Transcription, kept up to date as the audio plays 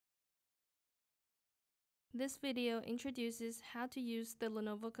This video introduces how to use the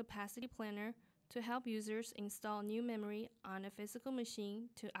Lenovo Capacity Planner to help users install new memory on a physical machine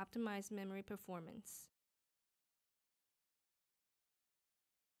to optimize memory performance.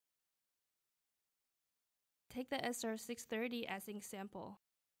 Take the SR630 as an example.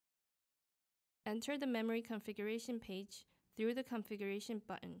 Enter the memory configuration page through the configuration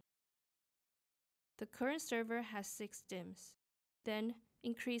button. The current server has 6 DIMMs. Then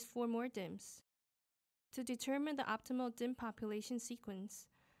increase 4 more DIMMs. To determine the optimal DIMM population sequence,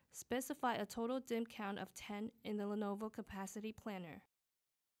 specify a total DIMM count of 10 in the Lenovo Capacity Planner.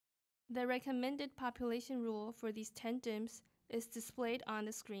 The recommended population rule for these 10 DIMMs is displayed on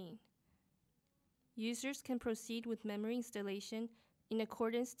the screen. Users can proceed with memory installation in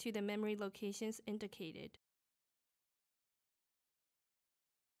accordance to the memory locations indicated.